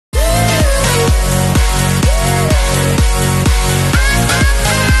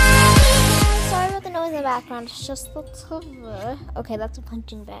background is just the TV. Okay, that's a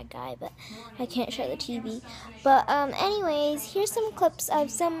punching bag guy, but I can't show the TV. But anyways, here's some clips of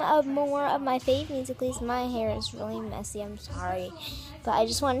some more of my fave musicals. My hair is really messy, I'm sorry. But I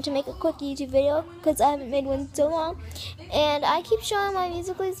just wanted to make a quick YouTube video because I haven't made one so long. And I keep showing my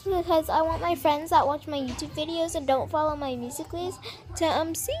musicals because I want my friends that watch my YouTube videos and don't follow my musicals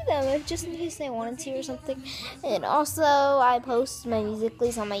to see them, just in case they wanted to or something. And also, I post my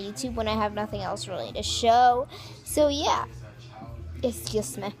musicals on my YouTube when I have nothing else really to show. So yeah,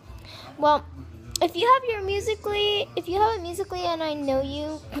 excuse me. Well, if you have a musically and I know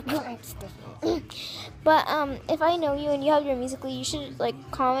you, but if I know you and you have your musically, you should like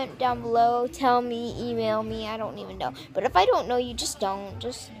comment down below, tell me, email me. I don't even know. But if I don't know you, just don't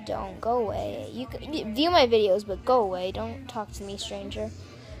go away. You can view my videos, but go away. Don't talk to me, stranger.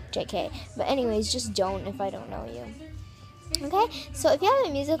 JK. But anyways, just don't if I don't know you. Okay, so if you have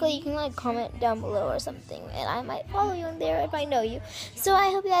a musically, you can like comment down below or something, and I might follow you in there if I know you. So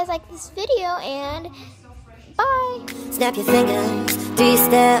I hope you guys like this video, and bye. Snap your fingers, do your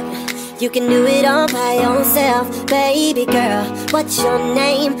step. You can do it all by yourself. Baby girl, what's your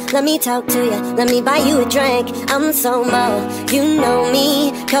name? Let me talk to you, let me buy you a drink. I'm so bold, you know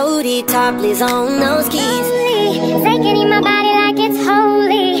me. Cody Topley's on those keys. Taking in my body like it's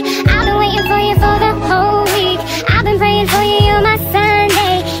holy. I've been waiting for you for the whole week. I've been praying for you, you're my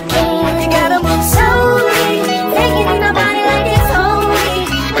Sunday. Yeah. You gotta move slowly. Taking in my body like it's holy.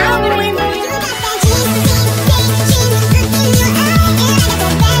 I've been waiting for you.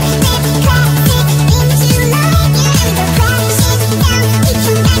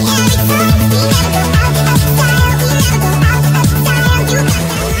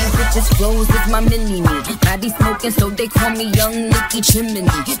 Rose is my mini-me. Body smoking, so they call me Young Nicky Chimney.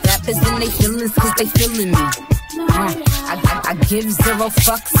 Rappers in they feelings, cause they feeling me. I give 0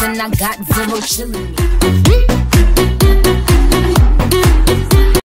 fucks and I got 0 chillin'.